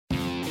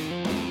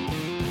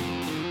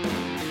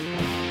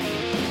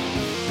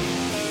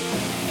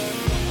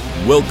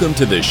Welcome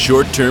to the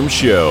Short Term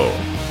Show,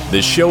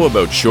 the show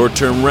about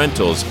short-term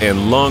rentals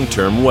and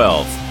long-term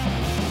wealth,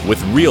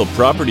 with real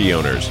property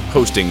owners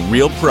hosting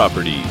real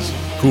properties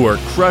who are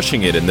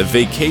crushing it in the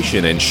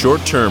vacation and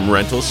short-term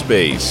rental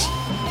space.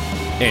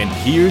 And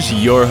here's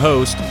your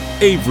host,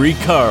 Avery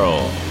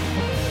Carl.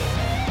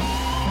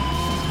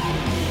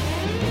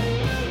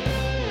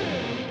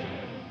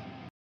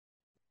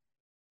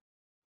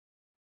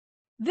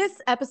 This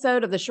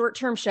episode of the Short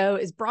Term Show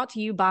is brought to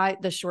you by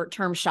the Short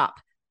Term Shop.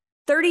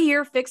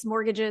 30-year fixed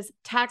mortgages,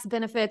 tax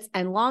benefits,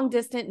 and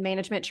long-distance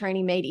management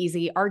training made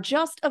easy are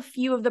just a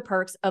few of the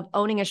perks of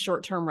owning a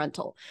short-term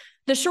rental.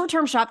 The Short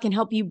Term Shop can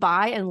help you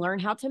buy and learn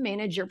how to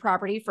manage your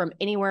property from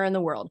anywhere in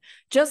the world.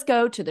 Just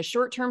go to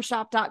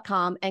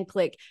theshorttermshop.com and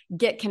click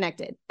Get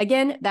Connected.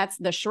 Again, that's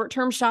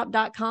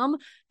theshorttermshop.com,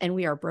 and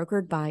we are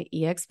brokered by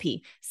eXp.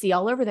 See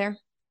y'all over there.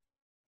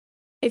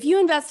 If you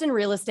invest in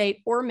real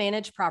estate or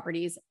manage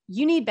properties,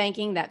 you need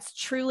banking that's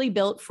truly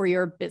built for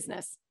your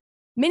business.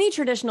 Many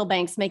traditional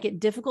banks make it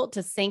difficult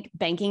to sync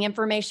banking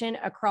information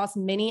across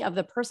many of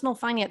the personal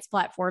finance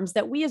platforms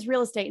that we as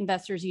real estate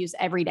investors use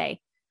every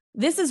day.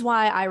 This is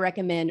why I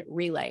recommend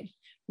Relay.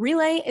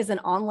 Relay is an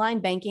online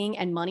banking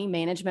and money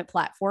management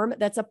platform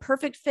that's a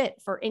perfect fit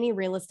for any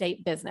real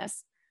estate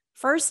business.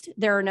 First,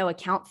 there are no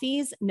account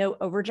fees, no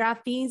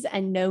overdraft fees,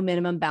 and no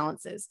minimum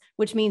balances,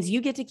 which means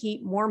you get to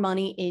keep more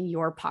money in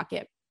your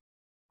pocket.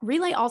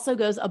 Relay also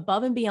goes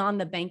above and beyond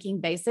the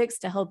banking basics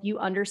to help you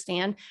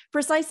understand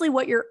precisely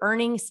what you're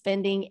earning,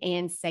 spending,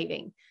 and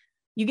saving.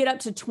 You get up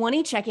to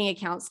 20 checking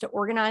accounts to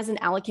organize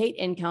and allocate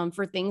income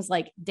for things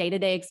like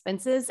day-to-day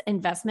expenses,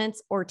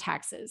 investments, or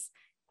taxes.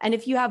 And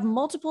if you have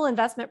multiple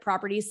investment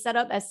properties set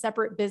up as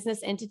separate business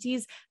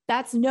entities,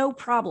 that's no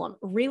problem.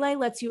 Relay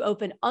lets you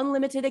open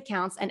unlimited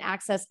accounts and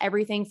access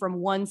everything from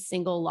one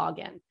single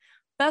login.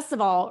 Best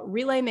of all,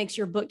 Relay makes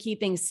your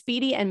bookkeeping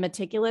speedy and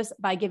meticulous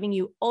by giving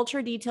you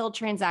ultra-detailed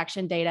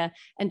transaction data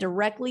and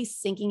directly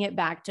syncing it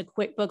back to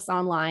QuickBooks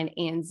Online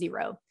and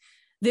Xero.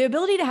 The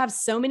ability to have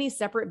so many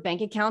separate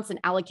bank accounts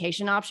and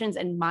allocation options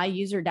in my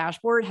user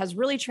dashboard has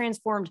really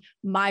transformed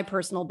my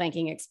personal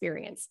banking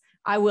experience.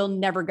 I will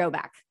never go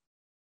back.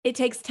 It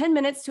takes 10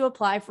 minutes to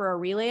apply for a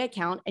Relay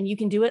account, and you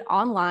can do it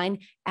online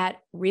at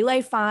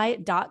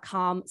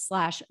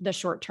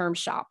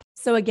relayfi.com/theshorttermshop.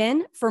 So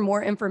again, for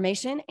more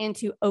information and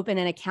to open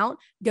an account,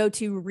 go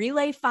to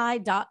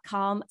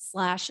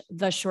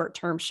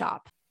relayfi.com/theshorttermshop.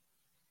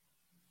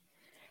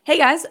 Hey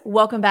guys,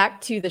 welcome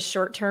back to the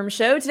Short Term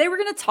Show. Today we're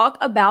going to talk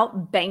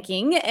about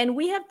banking, and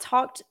we have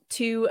talked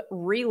to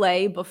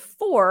Relay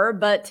before,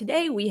 but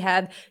today we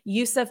have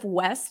Yoseph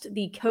West,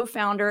 the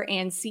co-founder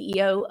and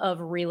CEO of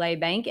Relay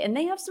Bank, and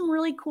they have some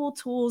really cool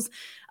tools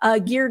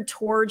geared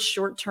towards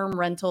short-term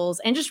rentals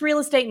and just real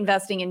estate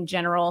investing in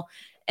general.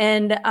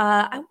 And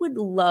I would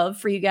love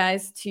for you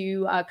guys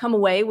to come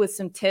away with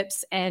some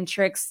tips and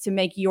tricks to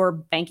make your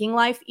banking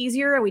life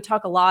easier. We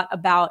talk a lot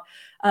about,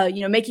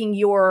 making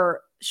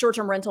your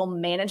short-term rental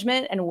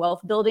management and wealth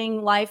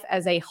building life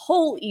as a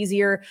whole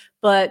easier,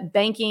 but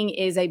banking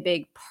is a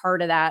big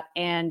part of that.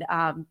 And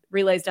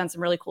Relay's done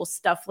some really cool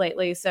stuff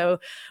lately. So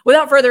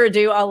without further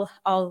ado,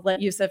 I'll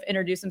let Yoseph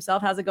introduce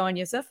himself. How's it going,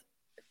 Yoseph?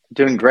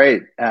 Doing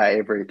great,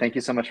 Avery. Thank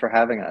you so much for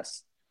having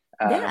us.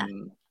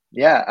 Should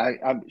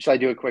I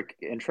do a quick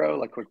intro,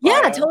 like quick bio?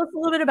 Yeah, tell us a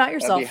little bit about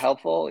yourself. That'd be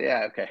helpful.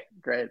 Yeah, okay,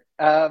 great.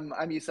 I'm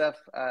Yoseph.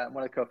 I'm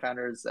one of the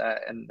co-founders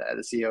and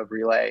the CEO of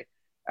Relay.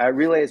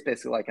 Relay is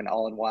basically like an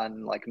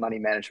all-in-one like money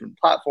management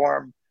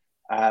platform.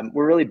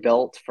 We're really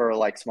built for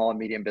like small and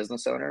medium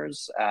business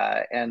owners,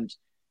 and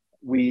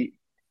we,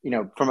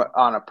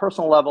 on a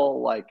personal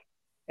level,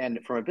 and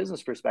from a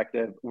business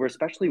perspective, we're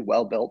especially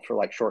well built for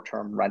like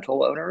short-term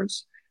rental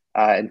owners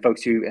and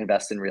folks who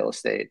invest in real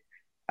estate.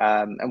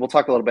 And we'll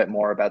talk a little bit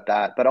more about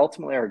that. But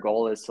ultimately, our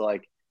goal is to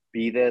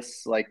be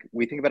this,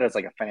 we think about it as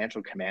like a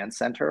financial command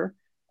center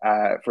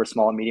for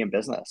small and medium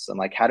business.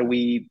 And how do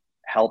we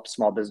help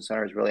small business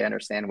owners really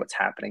understand what's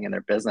happening in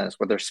their business,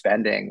 what they're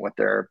spending, what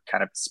they're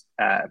kind of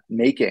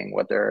making,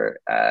 what they're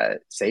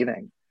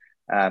saving.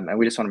 And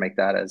we just want to make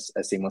that as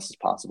seamless as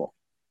possible.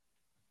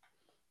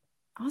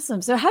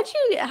 Awesome. So I'm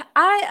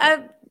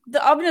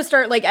going to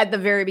start at the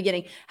very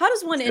beginning. How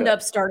does one end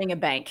up starting a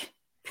bank?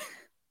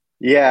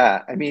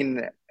 Yeah, I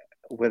mean,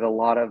 with a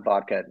lot of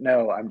vodka.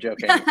 No, I'm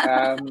joking.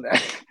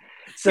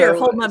 Here,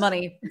 hold my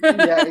money.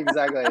 Yeah,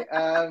 exactly.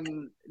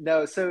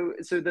 So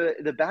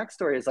the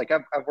backstory is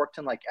I've worked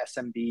in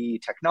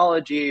SMB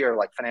technology or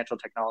financial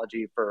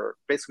technology for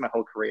basically my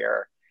whole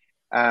career.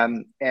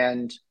 And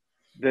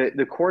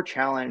the core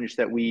challenge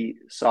that we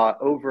saw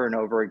over and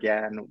over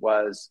again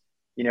was,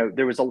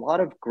 there was a lot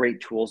of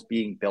great tools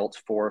being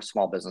built for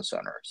small business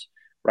owners,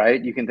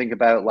 right? You can think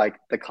about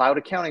the cloud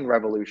accounting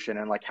revolution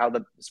and how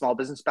the small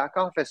business back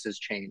office has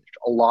changed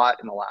a lot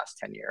in the last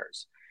 10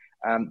 years.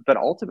 But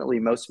ultimately,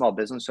 most small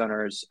business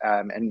owners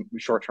and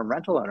short-term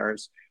rental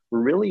owners were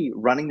really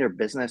running their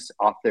business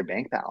off their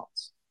bank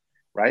balance,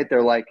 right?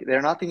 They're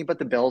not thinking about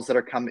the bills that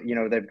are coming,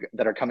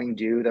 that are coming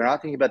due. They're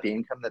not thinking about the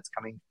income that's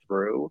coming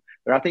through.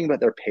 They're not thinking about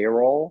their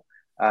payroll,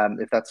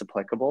 if that's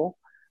applicable.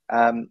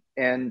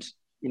 And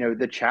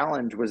the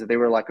challenge was that they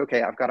were like,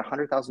 okay, I've got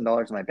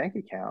 $100,000 in my bank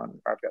account,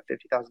 or I've got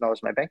 $50,000 in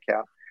my bank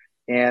account,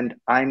 and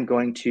I'm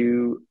going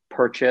to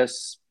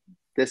purchase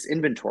this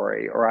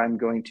inventory, or I'm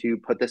going to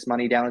put this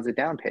money down as a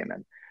down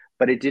payment.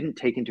 But it didn't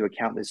take into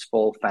account this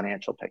full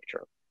financial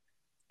picture.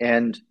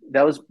 And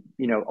that was,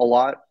 a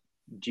lot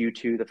due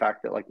to the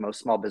fact that like most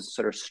small business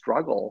owners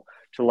struggle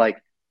to like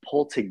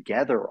pull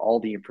together all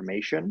the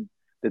information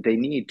that they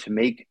need to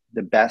make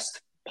the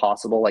best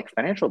possible like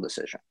financial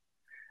decision.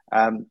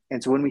 And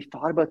so when we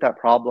thought about that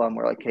problem,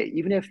 we're like, okay,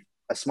 even if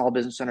a small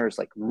business owner is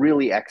like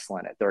really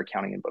excellent at their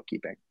accounting and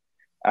bookkeeping,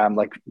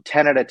 like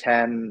 10 out of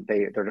 10,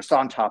 they're just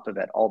on top of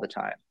it all the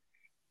time.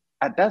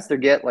 At best, they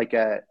get like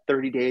a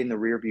 30-day in the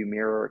rearview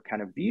mirror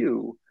kind of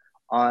view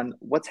on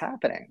what's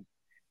happening.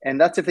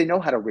 And that's if they know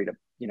how to read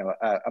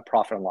a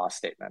profit and loss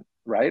statement,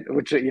 right?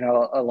 Which,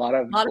 a lot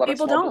of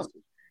people don't.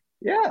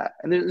 Yeah.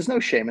 And there's no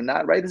shame in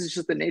that, right? This is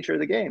just the nature of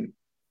the game.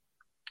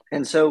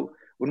 And so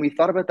when we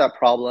thought about that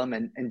problem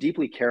and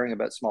deeply caring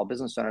about small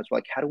business owners, we're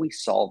like, how do we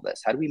solve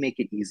this? How do we make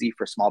it easy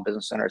for small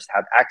business owners to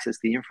have access to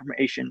the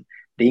information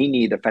they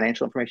need, the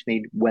financial information they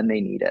need when they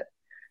need it?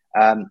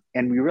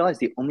 And we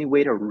realized the only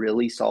way to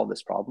really solve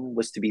this problem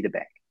was to be the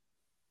bank.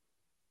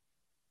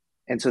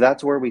 And so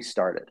that's where we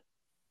started.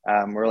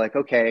 We're like,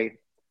 okay,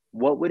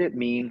 what would it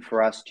mean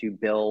for us to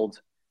build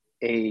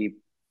a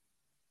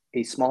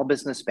small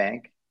business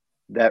bank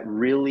that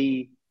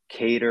really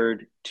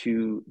catered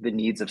to the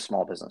needs of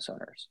small business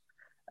owners?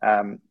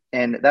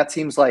 And that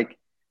seems like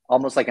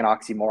almost like an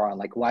oxymoron.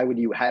 Like, why would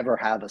you ever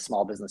have a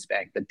small business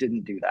bank that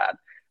didn't do that?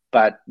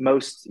 But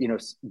most,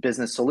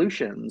 business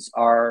solutions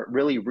are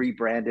really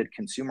rebranded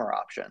consumer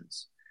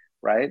options,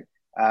 right?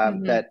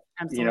 That,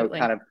 Absolutely.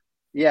 kind of,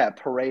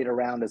 parade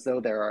around as though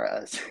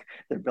they're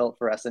built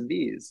for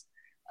SMBs.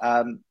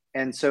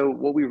 And so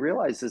what we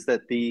realized is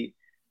that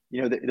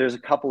there's a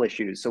couple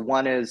issues. So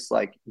one is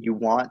like, you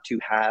want to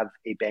have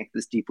a bank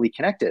that's deeply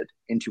connected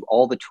into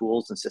all the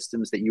tools and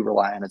systems that you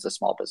rely on as a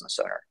small business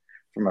owner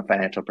from a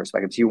financial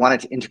perspective. So you want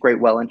it to integrate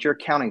well into your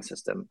accounting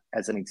system,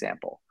 as an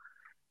example.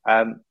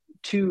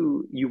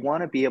 Two, you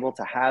want to be able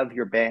to have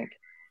your bank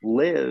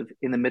live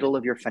in the middle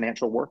of your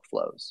financial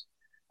workflows.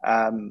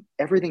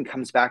 Everything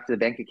comes back to the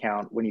bank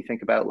account when you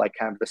think about like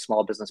kind of the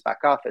small business back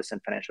office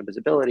and financial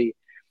visibility.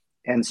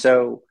 And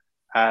so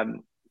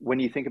when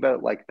you think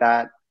about like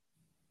that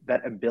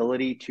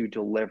ability to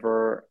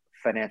deliver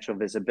financial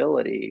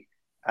visibility,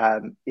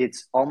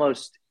 it's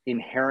almost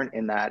inherent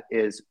in that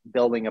is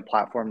building a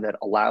platform that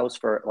allows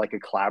for like a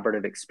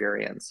collaborative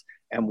experience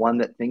and one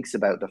that thinks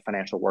about the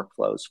financial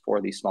workflows for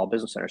these small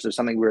business owners. So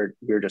something we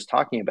were just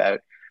talking about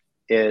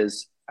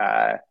is,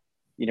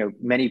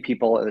 many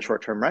people in the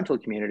short-term rental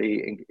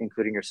community,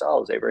 including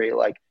yourselves, Avery,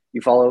 like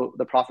you follow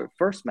the profit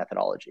first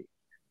methodology,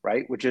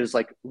 right? Which is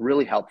like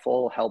really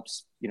helpful,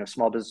 helps,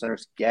 small business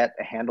owners get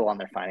a handle on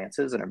their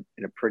finances in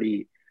a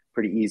pretty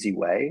easy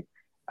way.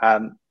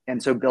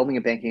 And so building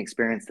a banking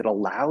experience that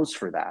allows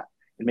for that,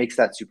 it makes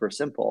that super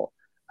simple,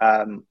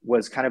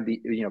 was kind of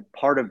the,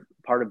 part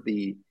of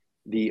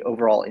the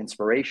overall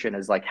inspiration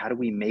is like, how do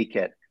we make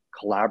it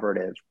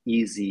collaborative,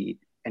 easy,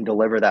 and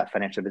deliver that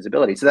financial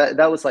visibility? So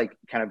that was like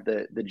kind of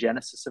the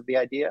genesis of the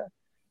idea.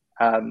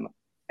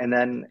 And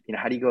then,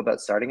 how do you go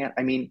about starting it?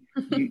 I mean,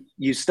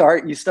 you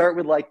start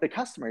with like the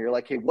customer. You're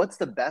like, hey, what's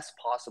the best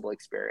possible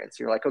experience?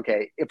 You're like,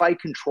 okay, if I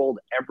controlled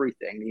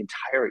everything, the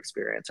entire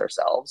experience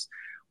ourselves,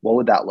 what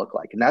would that look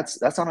like? And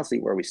that's honestly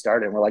where we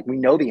started. And we're like, we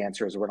know the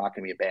answer is we're not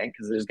going to be a bank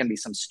because there's going to be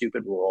some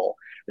stupid rule.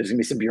 There's going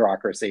to be some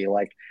bureaucracy,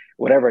 like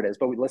whatever it is.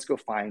 But let's go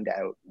find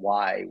out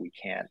why we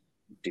can't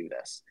do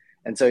this.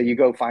 And so you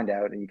go find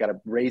out, and you got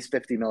to raise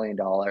 $50 million.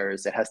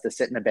 It has to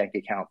sit in a bank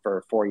account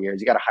for 4 years.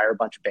 You got to hire a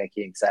bunch of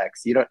banking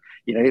execs. You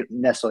don't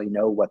necessarily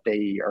know what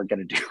they are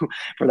going to do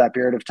for that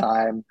period of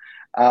time.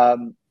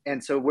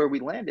 And so where we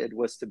landed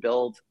was to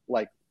build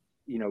like,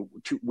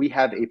 we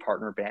have a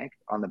partner bank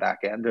on the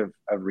back end of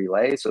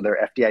Relay. So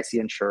they're FDIC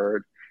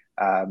insured.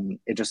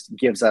 It just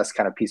gives us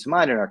kind of peace of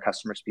mind and our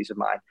customers peace of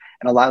mind,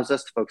 and allows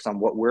us to focus on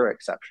what we're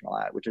exceptional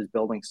at, which is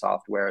building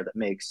software that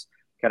makes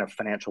kind of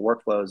financial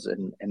workflows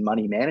and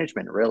money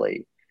management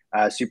really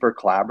super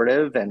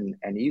collaborative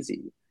and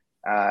easy.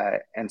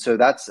 And so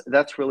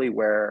that's really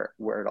where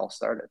it all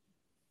started.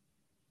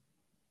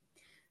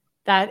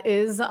 That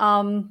is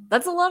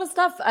that's a lot of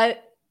stuff.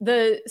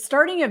 The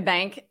starting a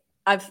bank,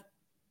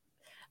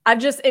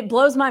 it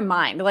blows my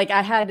mind. Like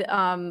I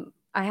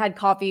had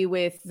coffee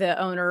with the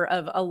owner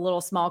of a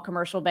little small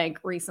commercial bank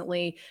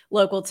recently,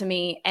 local to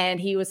me, and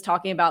he was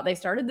talking about they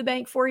started the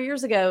bank 4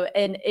 years ago,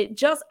 and it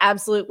just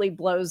absolutely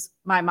blows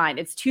my mind.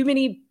 It's too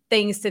many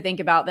things to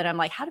think about that I'm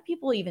like, how do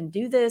people even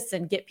do this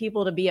and get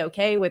people to be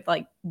okay with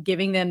like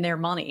giving them their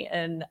money?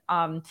 And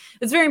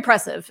it's very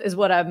impressive, is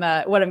what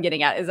I'm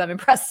getting at. Is I'm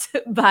impressed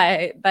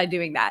by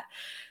doing that.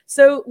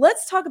 So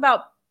let's talk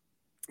about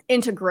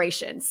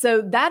integration.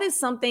 So that is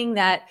something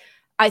that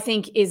I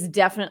think is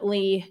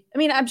definitely,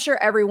 I'm sure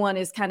everyone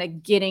is kind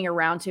of getting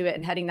around to it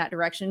and heading that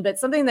direction, but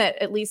something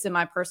that at least in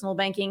my personal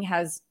banking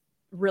has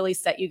really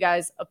set you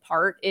guys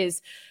apart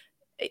is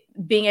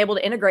being able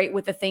to integrate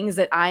with the things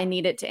that I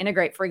need it to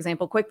integrate, for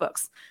example,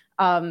 QuickBooks.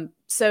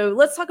 So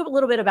let's talk a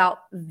little bit about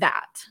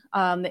that,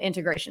 the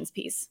integrations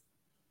piece.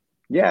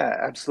 Yeah,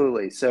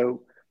 absolutely.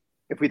 So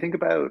if we think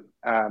about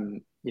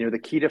the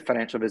key to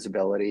financial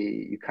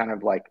visibility, you kind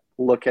of like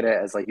look at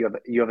it as like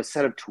you have a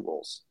set of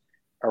tools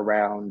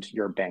around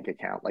your bank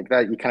account. Like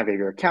that, you kind of have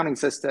your accounting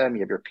system,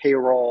 you have your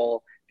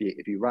payroll,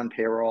 if you run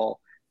payroll,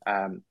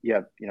 you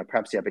have,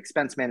 perhaps you have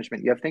expense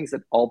management, you have things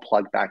that all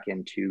plug back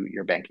into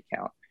your bank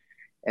account.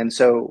 And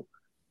so,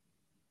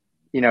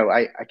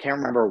 I can't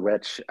remember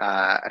which,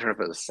 I don't know if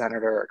it was a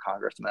senator or a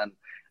congressman,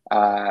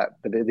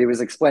 but he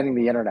was explaining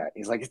the internet.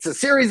 He's like, it's a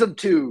series of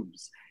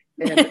tubes.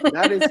 And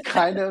that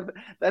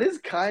is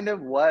kind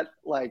of what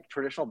like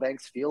traditional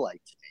banks feel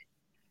like to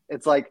me.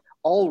 It's like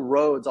all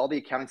the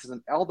accounting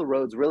system, all the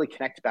roads really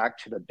connect back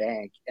to the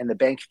bank, and the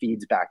bank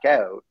feeds back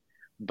out.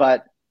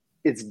 But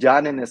it's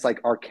done in this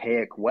like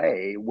archaic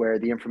way where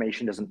the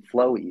information doesn't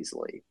flow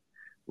easily,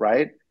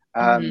 right?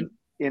 Mm-hmm.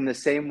 In the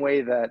same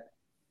way that,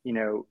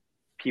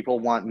 people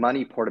want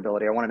money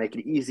portability. I want to make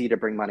it easy to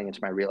bring money into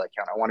my Relay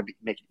account. I want to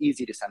make it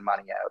easy to send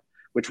money out,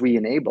 which we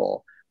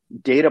enable.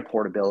 Data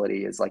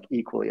portability is like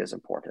equally as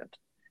important.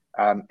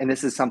 And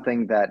this is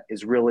something that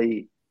is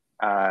really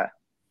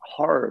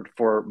hard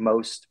for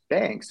most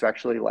banks to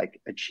actually like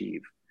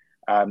achieve,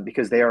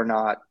 because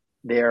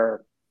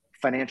they're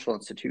financial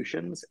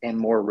institutions and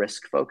more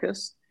risk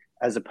focused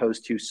as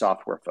opposed to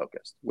software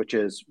focused, which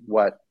is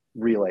what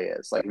Relay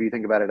is. Like if you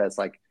think about it as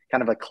like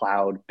kind of a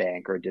cloud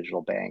bank or a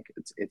digital bank,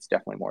 it's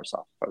definitely more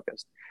software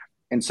focused.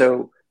 And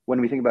so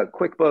when we think about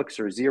QuickBooks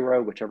or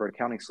Xero, whichever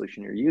accounting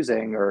solution you're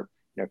using, or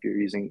if you're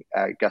using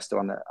Gusto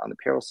on the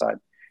payroll side,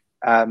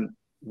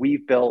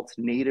 we've built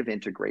native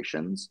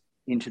integrations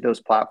into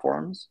those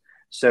platforms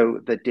so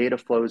the data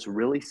flows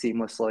really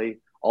seamlessly.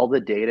 All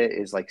the data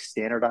is like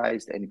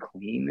standardized and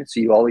clean, so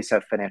you always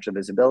have financial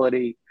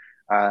visibility.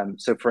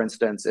 So for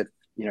instance, if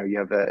you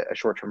have a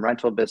short-term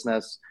rental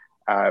business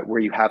where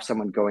you have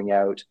someone going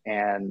out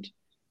and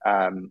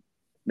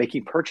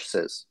making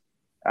purchases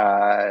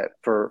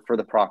for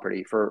the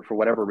property for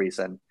whatever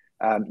reason,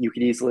 you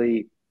can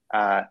easily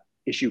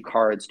issue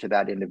cards to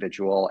that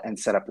individual and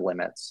set up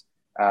limits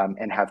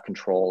and have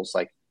controls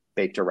like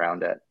baked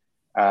around it,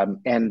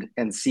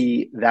 and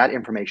see that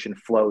information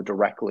flow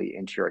directly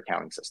into your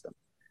accounting system,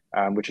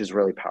 which is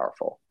really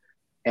powerful.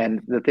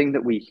 And the thing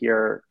that we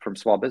hear from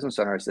small business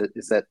owners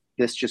is that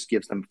this just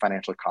gives them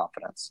financial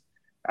confidence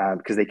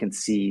because they can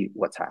see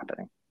what's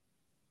happening.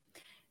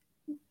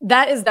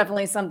 That is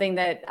definitely something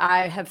that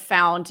I have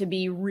found to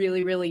be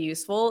really, really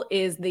useful,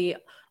 is the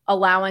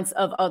allowance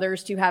of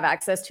others to have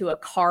access to a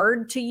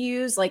card to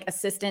use, like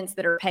assistants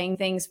that are paying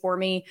things for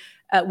me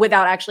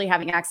without actually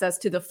having access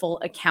to the full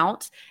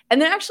account.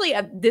 And then actually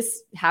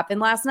this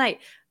happened last night.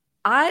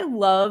 I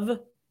love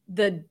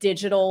the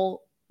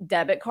digital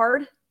debit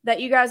card that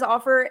you guys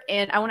offer.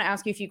 And I want to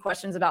ask you a few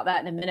questions about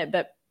that in a minute,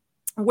 but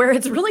where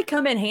it's really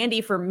come in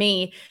handy for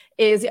me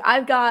is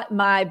I've got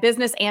my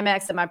business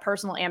Amex and my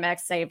personal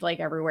Amex saved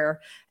like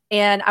everywhere.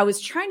 And I was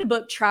trying to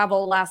book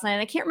travel last night,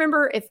 and I can't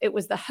remember if it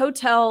was the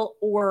hotel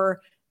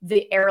or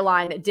the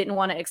airline that didn't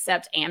want to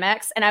accept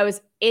Amex. And I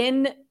was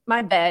in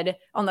my bed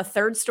on the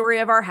third story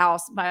of our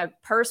house. My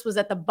purse was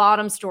at the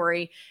bottom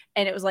story,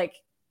 and it was like,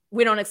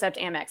 we don't accept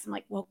Amex. I'm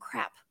like, well,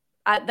 crap.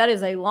 That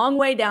is a long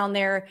way down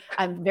there.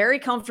 I'm very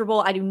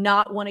comfortable. I do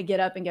not want to get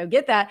up and go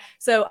get that.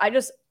 So I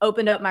just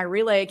opened up my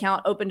Relay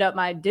account, opened up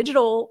my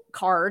digital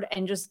card,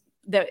 and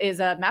that is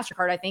a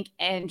MasterCard, I think,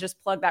 and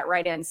just plug that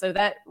right in. So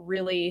that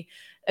really,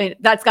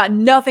 that's got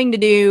nothing to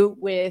do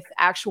with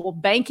actual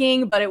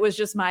banking, but it was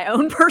just my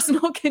own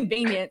personal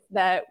convenience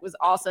that was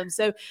awesome.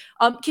 So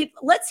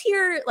let's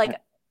hear,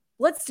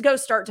 let's go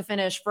start to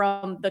finish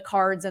from the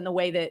cards and the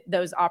way that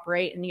those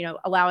operate and,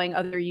 allowing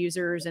other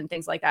users and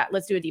things like that.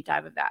 Let's do a deep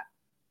dive of that.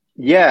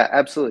 Yeah,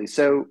 absolutely.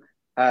 So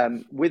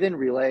within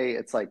Relay,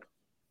 it's like,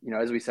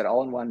 as we said,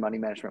 all-in-one money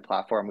management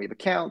platform. We have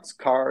accounts,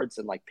 cards,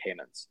 and like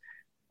payments.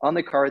 On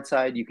the card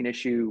side, you can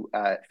issue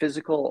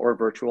physical or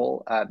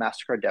virtual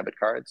MasterCard debit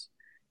cards.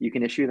 You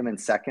can issue them in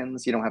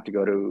seconds. You don't have to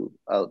go to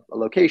a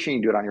location. You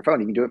can do it on your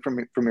phone. You can do it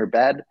from your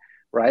bed,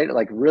 right?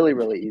 Like really,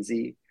 really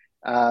easy.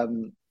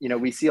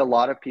 We see a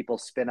lot of people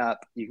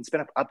you can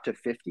spin up to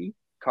 50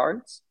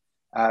 cards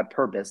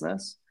per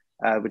business,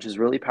 which is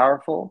really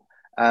powerful.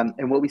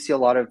 And what we see a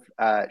lot of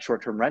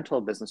short-term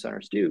rental business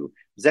owners do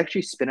is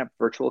actually spin up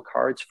virtual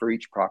cards for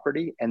each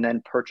property and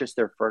then purchase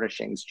their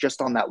furnishings just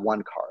on that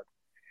one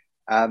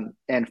card.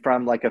 And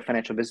from like a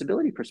financial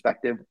visibility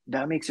perspective,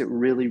 that makes it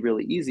really,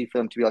 really easy for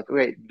them to be like,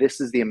 okay, this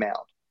is the amount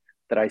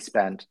that I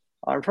spent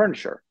on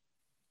furniture,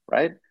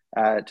 right?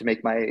 To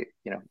make my,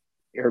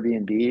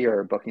 Airbnb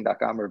or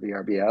Booking.com or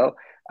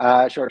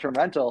VRBO short-term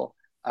rental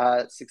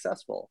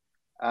successful.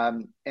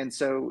 And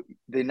so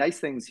the nice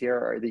things here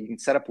are that you can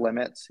set up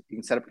limits, you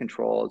can set up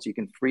controls, you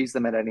can freeze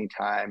them at any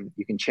time,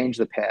 you can change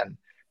the PIN.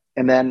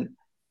 And then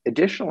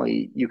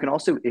additionally, you can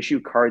also issue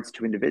cards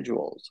to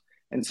individuals.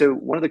 And so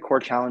one of the core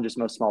challenges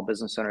most small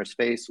business owners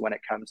face when it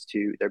comes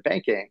to their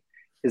banking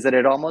is that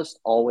it almost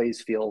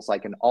always feels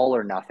like an all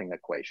or nothing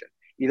equation.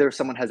 Either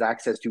someone has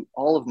access to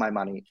all of my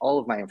money, all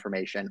of my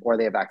information, or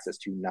they have access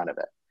to none of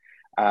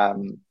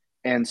it.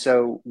 And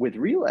so with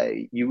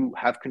Relay, you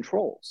have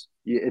controls.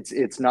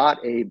 It's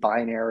not a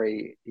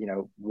binary,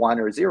 one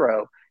or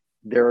zero.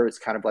 There's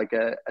kind of like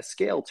a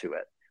scale to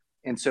it.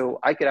 And so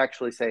I could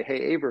actually say,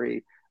 hey,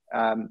 Avery,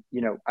 I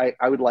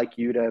would like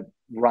you to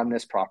run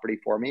this property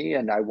for me,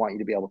 and I want you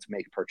to be able to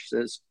make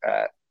purchases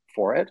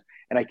for it.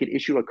 And I could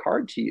issue a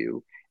card to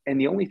you. And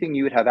the only thing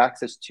you would have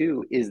access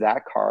to is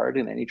that card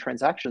and any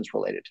transactions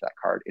related to that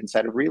card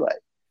inside of Relay.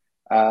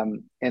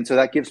 And so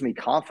that gives me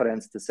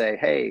confidence to say,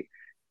 hey,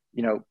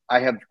 I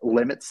have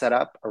limits set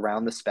up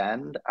around the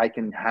spend. I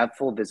can have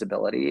full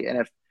visibility. And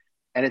if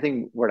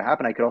anything were to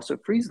happen, I could also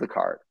freeze the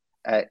card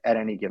at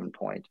any given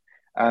point.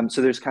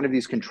 So there's kind of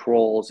these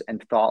controls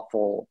and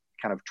thoughtful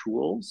kind of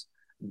tools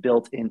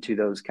built into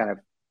those kind of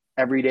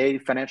everyday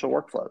financial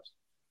workflows.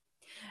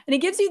 And it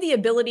gives you the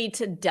ability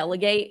to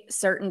delegate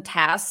certain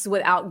tasks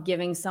without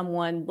giving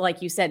someone,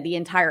 like you said, the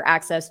entire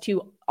access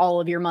to all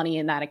of your money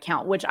in that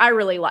account, which I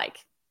really like.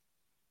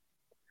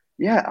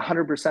 Yeah,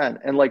 100%.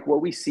 And like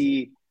what we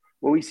see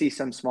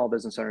some small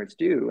business owners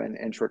do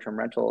and short-term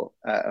rental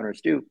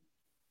owners do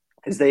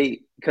is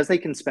because they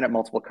can spin up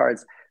multiple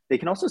cards, they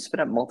can also spin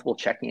up multiple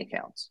checking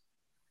accounts.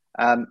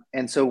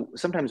 And so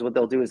sometimes what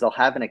they'll do is they'll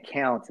have an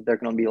account that they're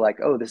going to be like,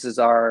 oh, this is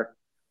our,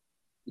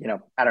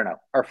 I don't know,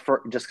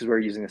 just because we're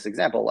using this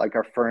example, like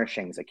our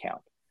furnishings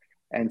account.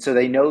 And so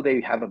they know they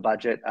have a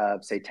budget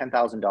of, say,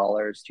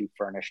 $10,000 to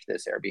furnish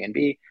this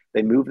Airbnb.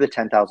 They move the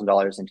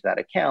 $10,000 into that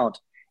account,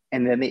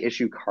 and then they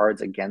issue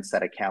cards against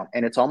that account.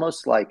 And it's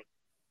almost like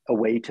a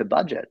way to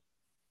budget,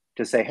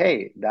 to say,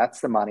 hey,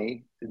 that's the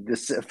money.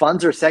 This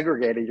funds are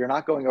segregated. You're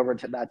not going over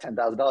to that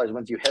 $10,000.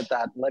 Once you hit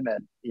that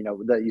limit,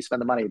 that you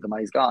spend the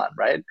money's gone,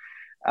 right?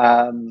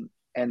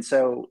 And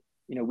so,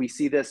 we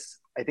see this.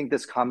 I think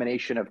this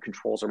combination of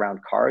controls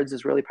around cards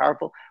is really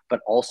powerful, but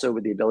also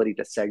with the ability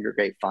to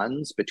segregate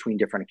funds between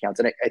different accounts.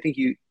 And I think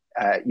you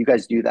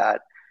guys do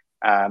that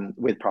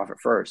with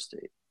Profit First,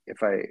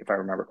 if I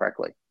remember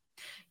correctly.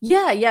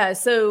 Yeah.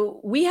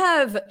 So we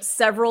have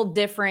several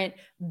different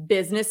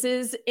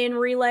businesses in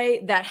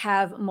Relay that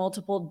have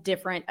multiple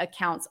different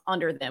accounts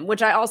under them,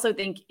 which I also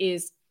think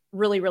is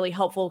really, really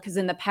helpful, because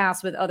in the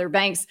past with other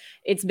banks,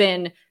 it's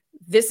been,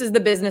 this is the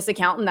business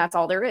account and that's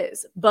all there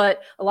is.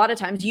 But a lot of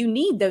times you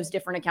need those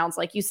different accounts.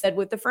 Like you said,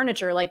 with the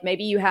furniture, like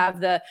maybe you have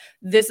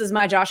this is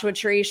my Joshua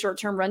Tree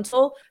short-term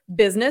rental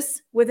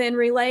business within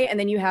Relay. And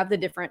then you have the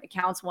different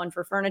accounts, one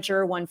for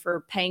furniture, one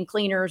for paying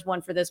cleaners,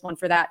 one for this, one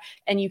for that.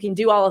 And you can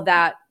do all of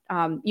that.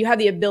 You have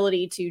the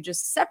ability to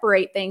just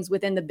separate things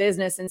within the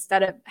business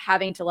instead of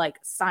having to like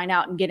sign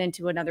out and get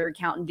into another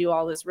account and do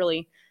all this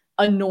really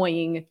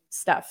annoying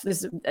stuff.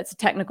 That's a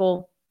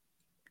technical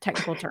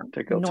term.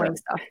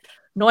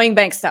 Annoying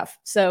bank stuff.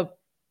 So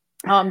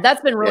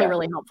that's been really,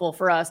 really helpful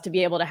for us to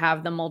be able to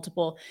have the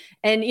multiple.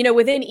 And,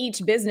 within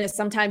each business,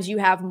 sometimes you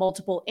have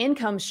multiple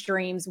income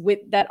streams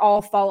that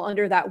all fall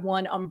under that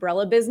one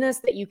umbrella business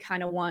that you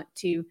kind of want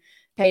to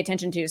pay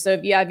attention to. So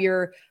if you have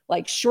your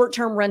like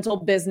short-term rental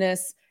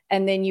business,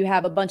 and then you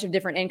have a bunch of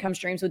different income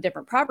streams with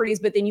different properties,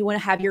 but then you want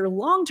to have your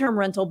long-term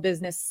rental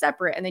business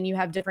separate. And then you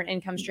have different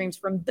income streams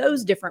from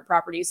those different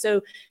properties. So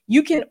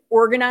you can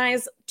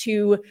organize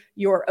to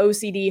your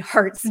OCD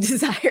heart's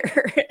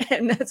desire.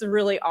 And that's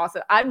really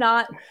awesome. I'm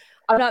not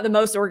the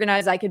most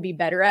organized. I could be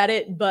better at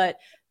it, but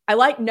I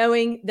like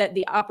knowing that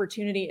the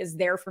opportunity is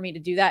there for me to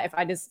do that if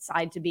I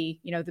decide to be,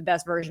 the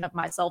best version of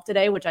myself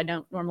today, which I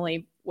don't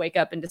normally wake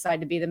up and decide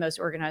to be the most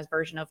organized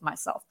version of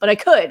myself, but I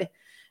could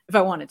if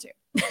I wanted to.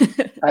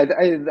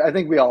 I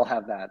think we all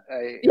have that.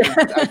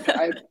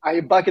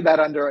 I bucket that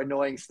under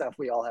annoying stuff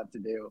we all have to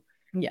do.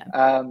 Yeah.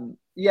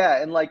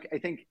 And like, I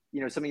think,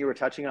 something you were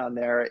touching on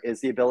there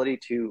is the ability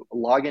to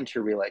log into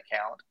your Relay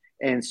account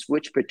and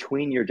switch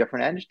between your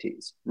different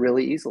entities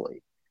really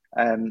easily,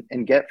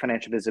 and get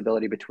financial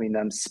visibility between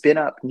them, spin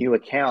up new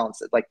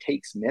accounts. It like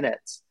takes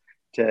minutes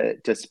to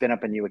spin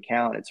up a new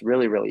account. It's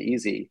really, really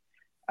easy.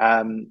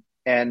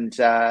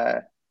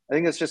 I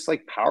think it's just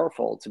like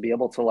powerful to be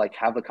able to like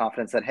have the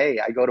confidence that,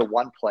 hey, I go to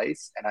one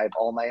place and I have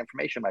all my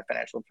information, my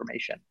financial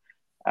information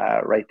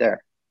right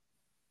there.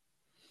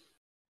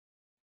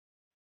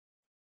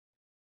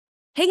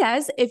 Hey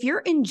guys, if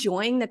you're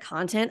enjoying the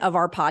content of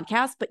our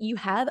podcast, but you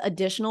have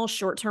additional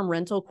short-term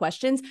rental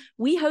questions,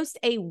 we host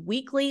a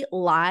weekly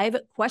live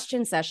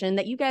question session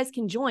that you guys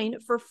can join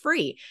for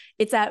free.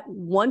 It's at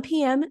 1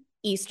 p.m.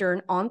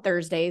 Eastern on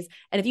Thursdays.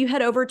 And if you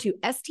head over to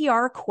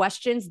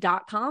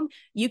strquestions.com,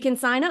 you can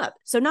sign up.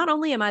 So not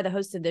only am I the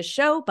host of this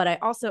show, but I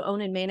also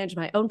own and manage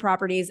my own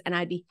properties, and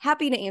I'd be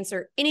happy to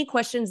answer any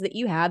questions that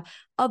you have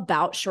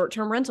about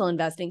short-term rental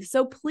investing.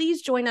 So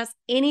please join us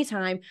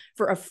anytime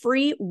for a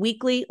free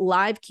weekly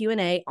live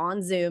Q&A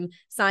on Zoom.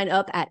 Sign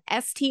up at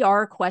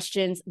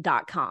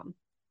strquestions.com.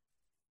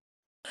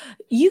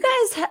 You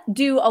guys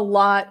do a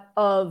lot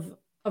of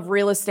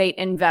real estate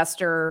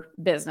investor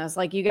business.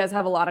 Like you guys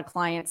have a lot of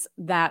clients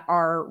that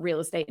are real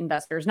estate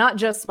investors, not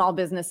just small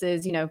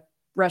businesses,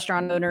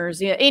 restaurant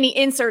owners, any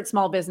insert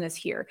small business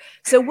here.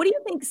 So what do you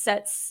think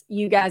sets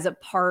you guys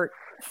apart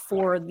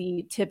for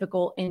the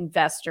typical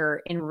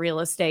investor in real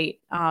estate?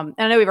 And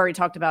I know we've already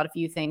talked about a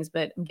few things,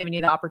 but I'm giving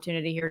you the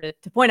opportunity here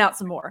to point out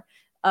some more.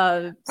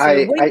 So what do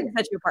you think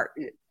sets you apart?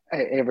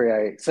 Avery,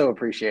 I so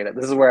appreciate it.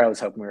 This is where I was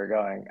hoping we were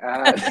going.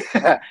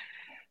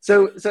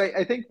 So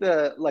I think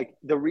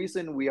the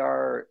reason we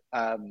are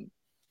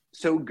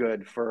so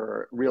good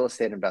for real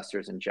estate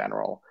investors in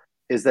general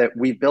is that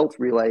we built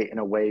Relay in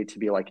a way to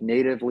be like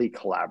natively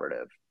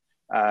collaborative.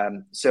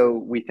 So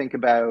we think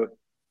about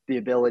the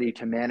ability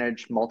to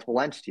manage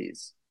multiple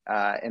entities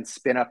and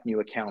spin up new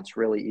accounts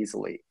really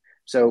easily.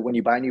 So when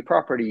you buy a new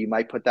property, you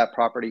might put that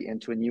property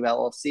into a new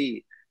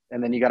LLC,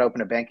 and then you got to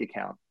open a bank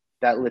account.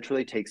 That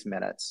literally takes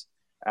minutes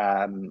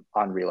on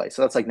Relay.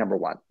 So that's like number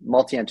one,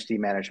 multi-entity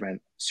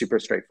management, super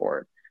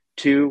straightforward.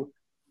 Two,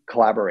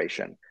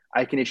 collaboration.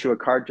 I can issue a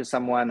card to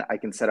someone, I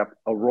can set up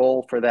a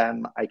role for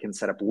them, I can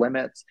set up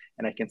limits,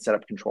 and I can set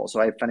up control.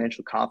 So I have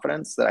financial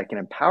confidence that I can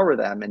empower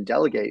them and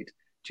delegate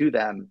to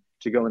them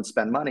to go and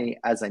spend money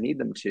as I need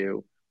them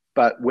to,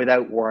 but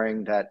without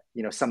worrying that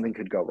something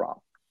could go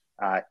wrong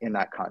in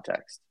that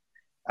context.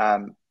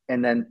 And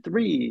then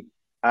three,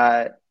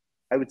 I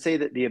would say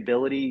that the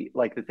ability,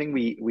 like the thing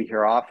we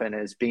hear often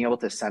is being able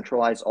to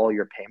centralize all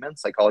your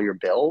payments, like all your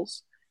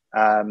bills,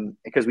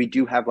 because we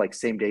do have like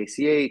same day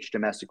ACH,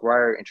 domestic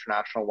wire,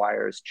 international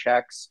wires,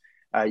 checks.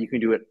 You can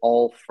do it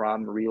all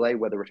from Relay,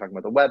 whether we're talking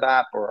about the web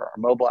app or our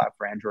mobile app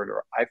for Android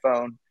or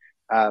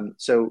iPhone.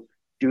 So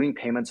doing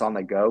payments on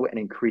the go and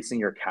increasing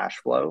your cash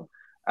flow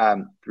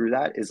through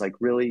that is like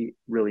really,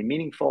 really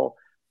meaningful.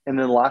 And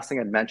then the last thing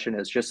I'd mention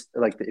is just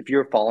like if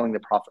you're following the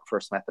profit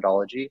first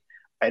methodology,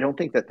 I don't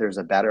think that there's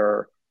a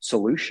better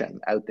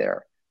solution out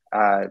there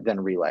than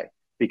Relay,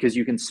 because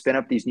you can spin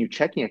up these new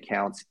checking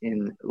accounts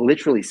in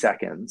literally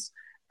seconds,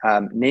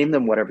 name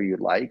them whatever you'd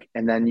like,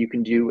 and then you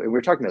can do, we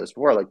were talking about this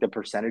before, like the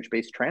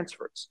percentage-based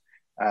transfers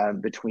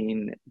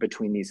between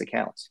these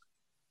accounts.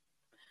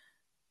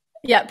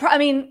 Yeah, I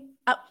mean,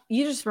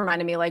 you just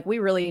reminded me, like, we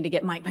really need to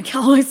get Mike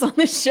McAllis on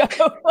this show.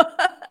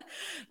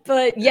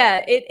 But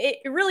yeah, it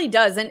really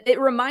does. And it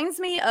reminds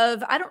me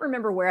of, I don't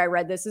remember where I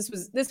read this.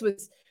 This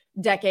was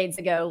decades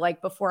ago,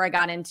 like before I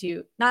got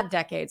into, not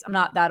decades, I'm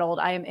not that old.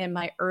 I am in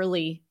my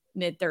early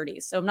mid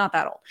 30s. So I'm not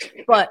that old,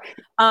 but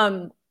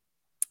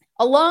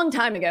a long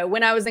time ago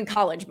when I was in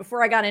college,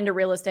 before I got into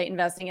real estate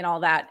investing and all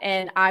that,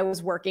 and I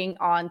was working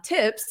on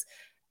tips,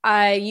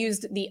 I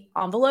used the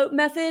envelope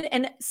method.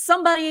 And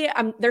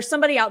there's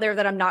somebody out there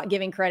that I'm not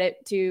giving credit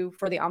to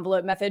for the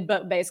envelope method,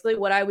 but basically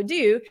what I would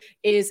do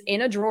is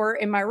in a drawer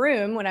in my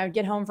room, when I would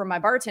get home from my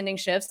bartending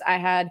shifts, I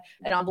had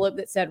an envelope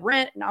that said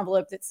rent, an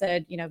envelope that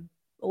said,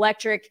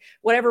 electric,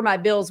 whatever my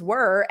bills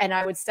were. And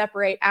I would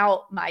separate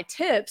out my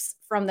tips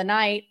from the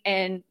night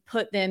and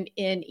put them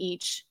in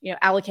each,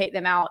 allocate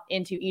them out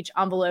into each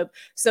envelope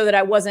so that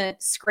I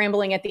wasn't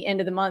scrambling at the end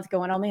of the month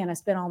going, oh man, I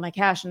spent all my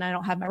cash and I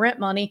don't have my rent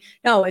money.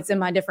 No, it's in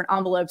my different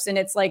envelopes. And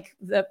it's like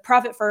the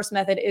profit first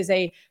method is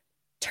a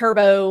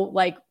turbo,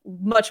 like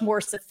much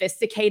more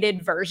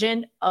sophisticated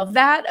version of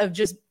that, of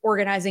just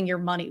organizing your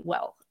money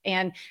well.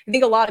 And I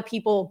think a lot of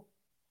people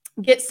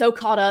get so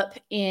caught up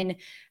in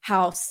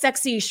how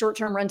sexy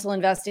short-term rental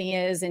investing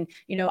is. And,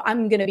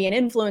 I'm going to be an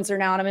influencer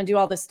now and I'm going to do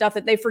all this stuff,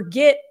 that they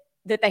forget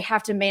that they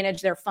have to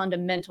manage their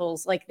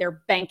fundamentals, like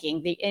their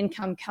banking, the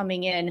income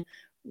coming in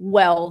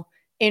well,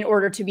 in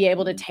order to be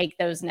able to take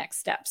those next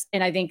steps.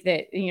 And I think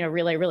that,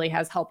 Relay really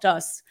has helped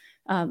us,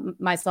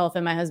 myself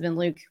and my husband,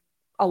 Luke,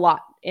 a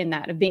lot in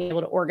that, of being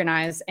able to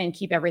organize and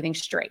keep everything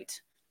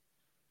straight.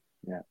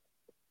 Yeah,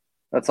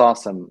 that's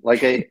awesome.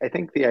 Like, I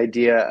think the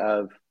idea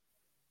of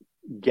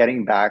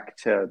getting back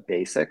to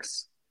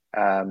basics,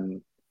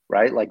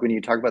 right? Like when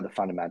you talk about the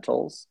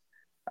fundamentals,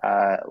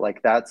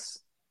 like that's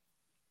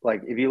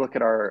like, if you look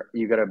at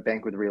you go to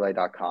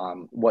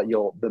bankwithrelay.com,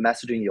 the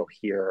messaging you'll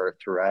hear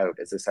throughout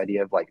is this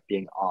idea of like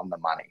being on the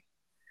money.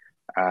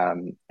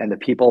 And the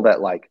people that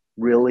like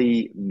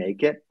really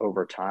make it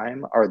over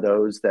time are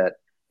those that,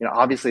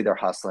 obviously they're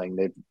hustling,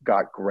 they've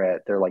got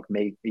grit, they're like,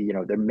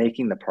 they're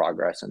making the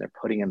progress and they're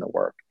putting in the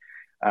work.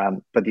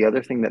 But the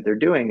other thing that they're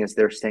doing is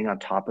they're staying on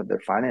top of their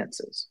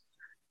finances,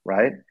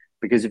 right?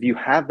 Because if you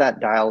have that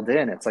dialed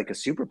in, it's like a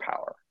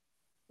superpower,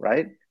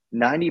 right?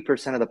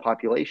 90% of the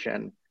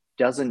population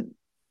doesn't,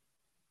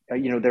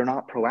 they're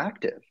not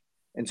proactive.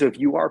 And so if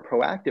you are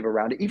proactive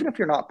around it, even if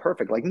you're not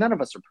perfect, like none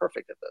of us are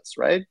perfect at this,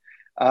 right?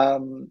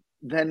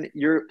 Then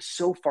you're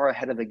so far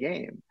ahead of the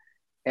game.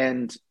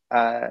 And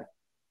I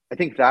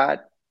think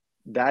that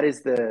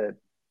is the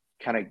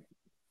kind of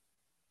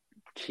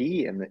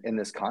key in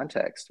this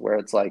context, where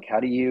it's like, how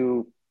do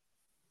you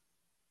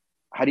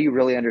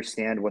really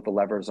understand what the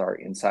levers are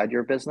inside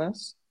your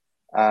business,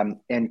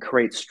 and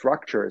create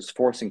structures,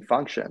 forcing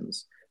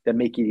functions that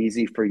make it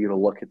easy for you to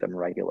look at them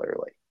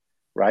regularly,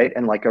 right?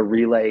 And like a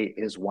Relay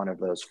is one of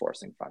those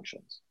forcing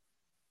functions.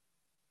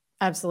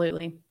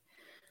 Absolutely.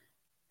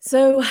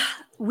 So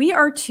we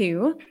are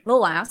to the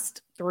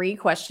last 3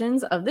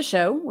 questions of the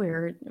show.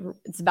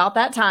 It's about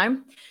that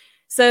time.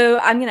 So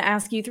I'm going to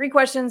ask you 3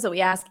 questions that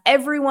we ask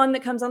everyone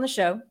that comes on the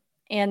show.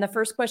 And the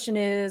first question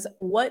is,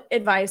 what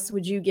advice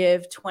would you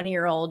give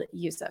 20-year-old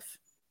Yoseph?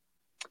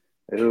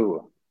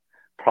 Ooh,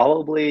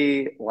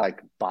 probably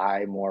like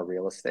buy more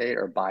real estate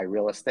or buy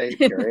real estate,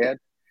 period.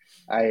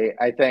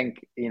 I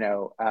think,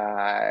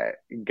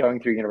 going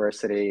through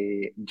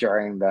university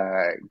during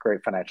the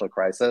great financial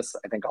crisis,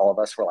 I think all of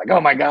us were like, oh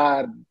my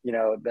God,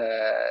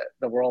 the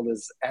world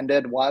has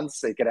ended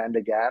once, it could end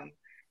again.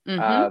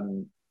 Mm-hmm.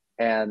 Um,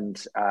 and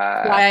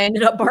Why I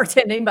ended up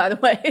bartending, by the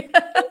way.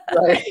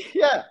 right.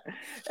 Yeah.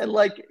 And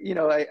I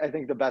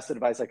think the best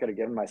advice I could have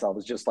given myself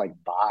was just like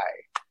buy.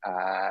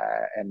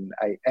 And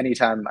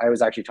anytime I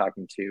was actually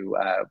talking to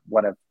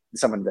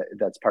someone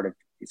that's part of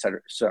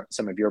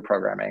some of your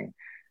programming.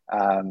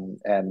 I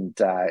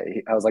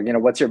was like,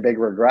 what's your big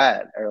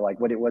regret? Or like,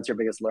 what's your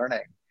biggest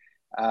learning?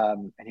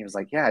 And he was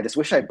like, yeah, I just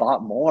wish I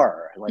bought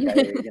more. Like I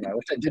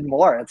wish I did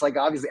more. It's like,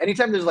 obviously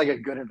anytime there's like a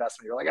good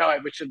investment, you're like, oh, I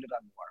wish I should have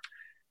done more.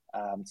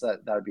 So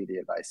that would be the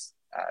advice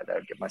that I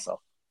would give myself.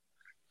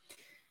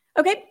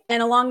 Okay.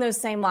 And along those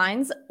same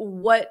lines,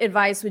 what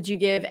advice would you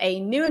give a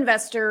new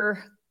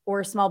investor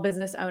or small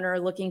business owner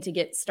looking to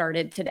get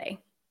started today?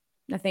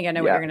 I think I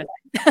know what you're going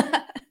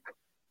to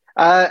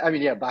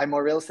say. Buy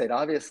more real estate,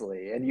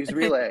 obviously, and use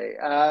Relay.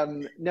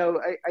 No,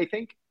 I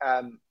think,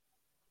 the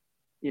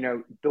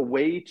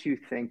way to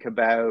think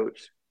about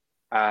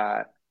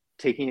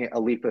taking a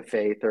leap of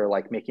faith or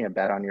like making a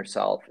bet on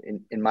yourself,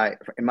 in my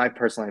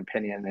personal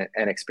opinion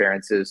and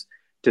experiences,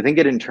 to think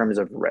it in terms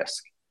of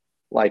risk.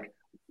 Like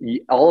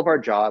all of our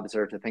jobs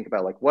are to think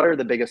about like, what are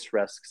the biggest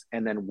risks,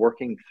 and then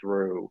working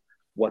through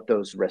what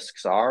those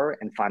risks are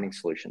and finding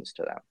solutions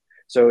to them.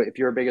 So if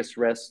your biggest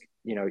risk,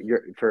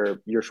 for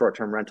your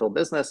short-term rental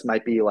business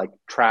might be like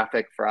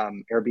traffic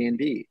from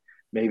Airbnb.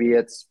 Maybe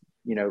it's,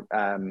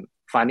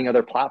 finding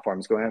other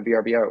platforms, going on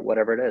VRBO,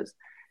 whatever it is.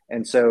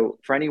 And so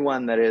for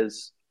anyone that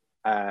is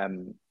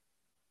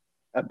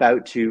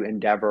about to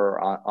endeavor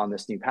on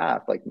this new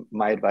path, like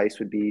my advice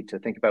would be to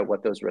think about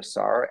what those risks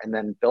are and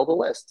then build a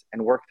list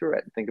and work through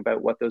it and think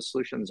about what those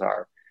solutions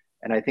are.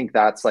 And I think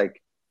that's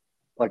like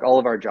all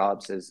of our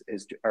jobs is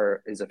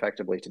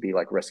effectively to be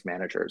like risk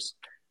managers.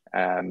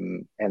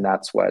 And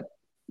that's what,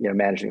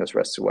 managing those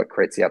risks is what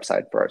creates the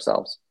upside for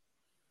ourselves.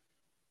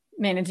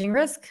 Managing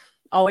risk,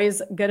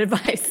 always good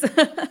advice.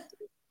 Okay,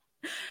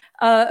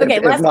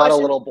 if last not question. A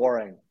little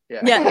boring.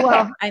 Yeah.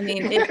 Well, I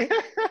mean,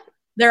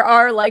 there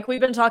are, like we've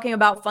been talking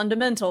about,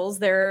 fundamentals.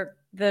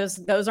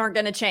 Those aren't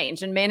going to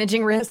change, and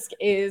managing risk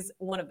is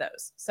one of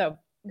those. So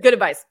good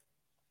advice.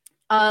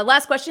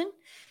 Last question.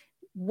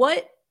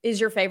 What is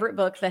your favorite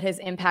book that has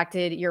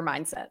impacted your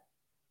mindset?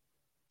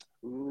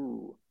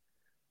 Ooh.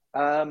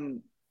 I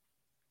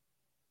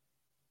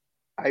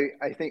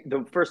think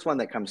the first one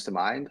that comes to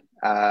mind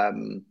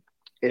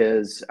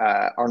is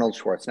Arnold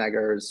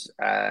Schwarzenegger's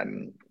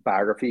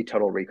biography,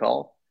 Total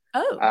Recall.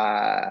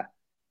 Oh.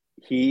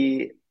 If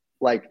you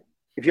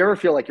ever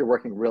feel like you're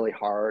working really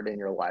hard in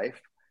your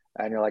life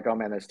and you're like, oh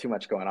man, there's too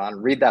much going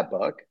on, read that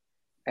book.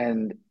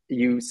 And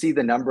you see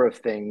the number of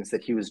things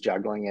that he was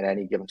juggling at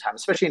any given time,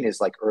 especially in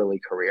his like early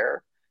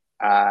career.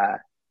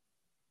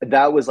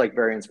 That was like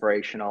very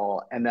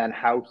inspirational. And then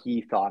how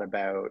he thought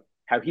about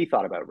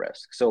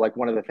risk. So like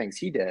one of the things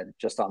he did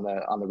just on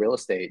the real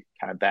estate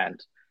kind of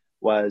bent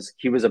was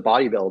he was a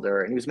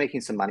bodybuilder and he was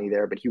making some money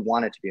there, but he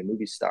wanted to be a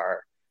movie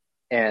star.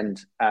 And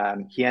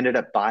he ended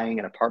up buying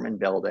an apartment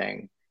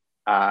building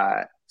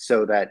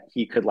so that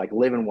he could like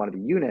live in one of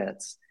the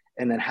units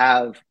and then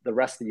have the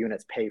rest of the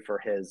units pay for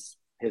his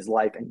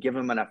life and give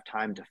him enough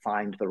time to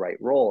find the right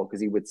role, because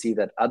he would see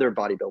that other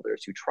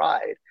bodybuilders who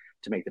tried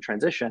to make the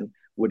transition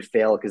would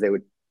fail because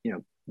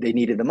they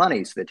needed the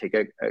money, so they take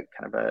a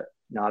kind of a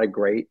not a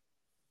great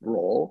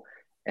role.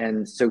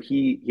 And so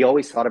he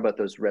always thought about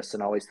those risks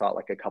and always thought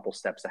like a couple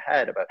steps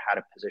ahead about how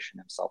to position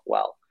himself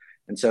well.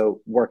 And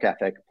so work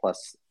ethic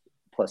plus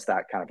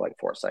that kind of like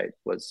foresight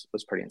was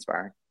pretty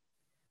inspiring.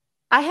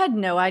 I had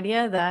no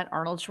idea that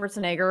Arnold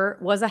Schwarzenegger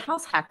was a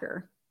house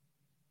hacker.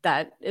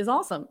 That is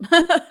awesome.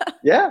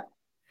 Yeah.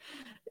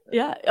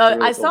 Yeah.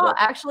 I saw,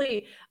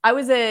 actually, I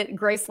was at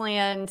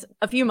Graceland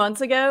a few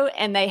months ago,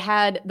 and they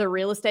had the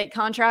real estate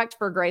contract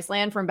for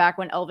Graceland from back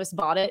when Elvis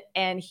bought it,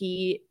 and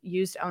he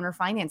used owner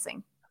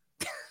financing.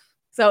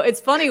 So it's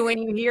funny when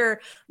you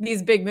hear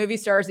these big movie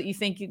stars that you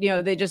think,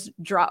 they just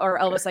drop, or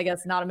Elvis, I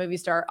guess, not a movie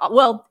star.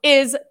 Well,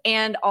 is,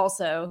 and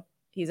also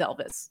he's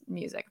Elvis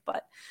music.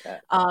 But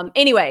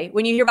anyway,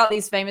 when you hear about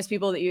these famous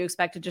people that you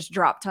expect to just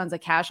drop tons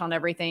of cash on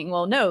everything,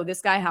 well, no,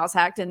 this guy house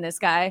hacked and this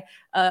guy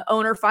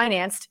owner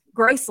financed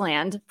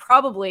Graceland,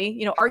 probably,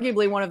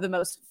 arguably one of the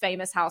most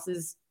famous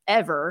houses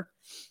ever.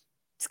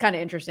 It's kind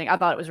of interesting. I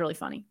thought it was really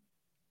funny.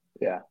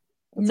 Yeah.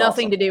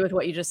 Nothing awesome to do with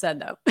what you just said,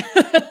 though.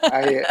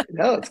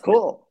 No, it's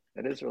cool.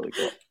 It is really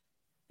cool.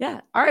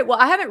 Yeah. All right. Well,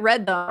 I haven't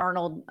read the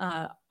Arnold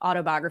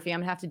autobiography. I'm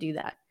going to have to do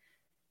that.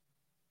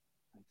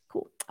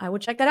 Cool. I will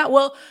check that out.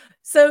 Well,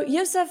 so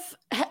Yoseph,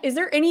 is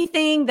there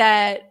anything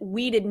that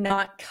we did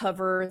not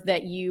cover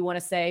that you want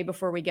to say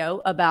before we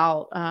go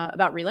about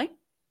Relay?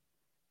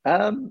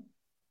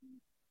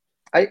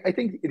 I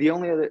think the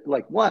only other,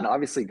 like, one,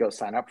 obviously go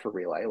sign up for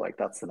Relay. Like,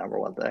 that's the number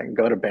one thing.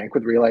 Go to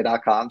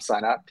bankwithrelay.com,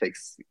 sign up,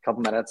 takes a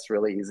couple minutes,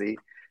 really easy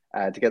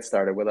to get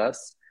started with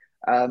us.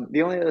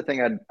 The only other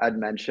thing I'd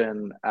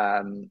mention,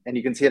 and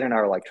you can see it in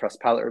our like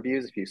Trustpilot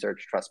reviews. If you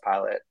search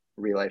Trustpilot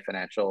Relay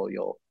Financial,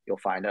 you'll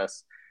find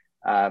us.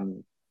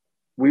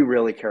 We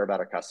really care about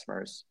our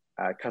customers.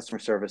 Customer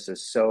service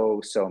is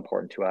so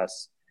important to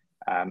us.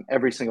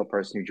 Every single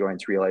person who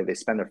joins Relay, they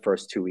spend their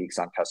first 2 weeks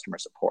on customer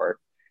support.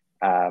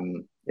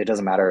 It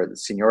doesn't matter the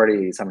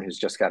seniority, someone who's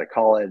just got out of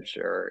college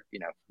or,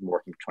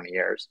 working for 20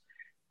 years.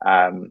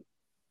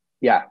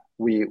 Yeah,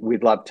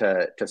 we'd love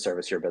to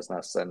service your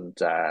business, and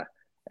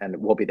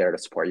we'll be there to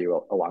support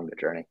you along the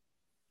journey.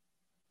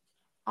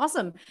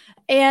 Awesome.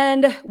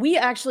 And we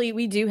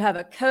do have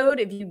a code.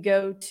 If you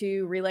go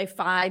to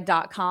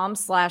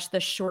relayfi.com/the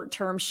short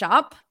term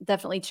shop,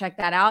 definitely check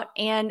that out.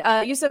 And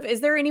Yoseph, is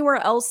there anywhere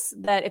else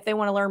that if they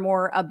want to learn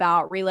more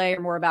about Relay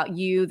or more about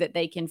you that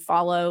they can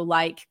follow,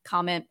 like,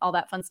 comment, all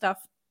that fun stuff?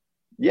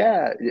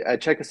 Yeah,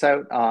 check us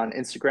out on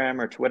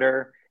Instagram or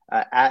Twitter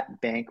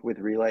at Bank with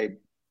Relay.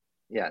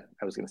 Yeah,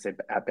 I was going to say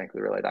at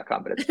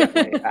bankwithrelay.com, but it's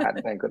definitely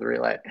at Bank with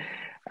Relay.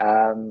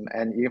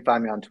 And you can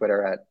find me on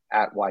Twitter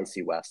at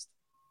YC West.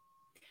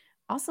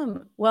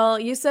 Awesome. Well,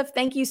 Yoseph,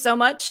 thank you so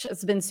much.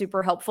 It's been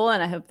super helpful,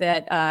 and I hope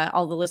that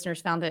all the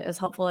listeners found it as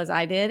helpful as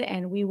I did,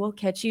 and we will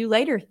catch you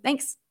later.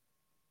 Thanks.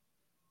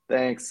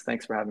 Thanks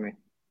for having me.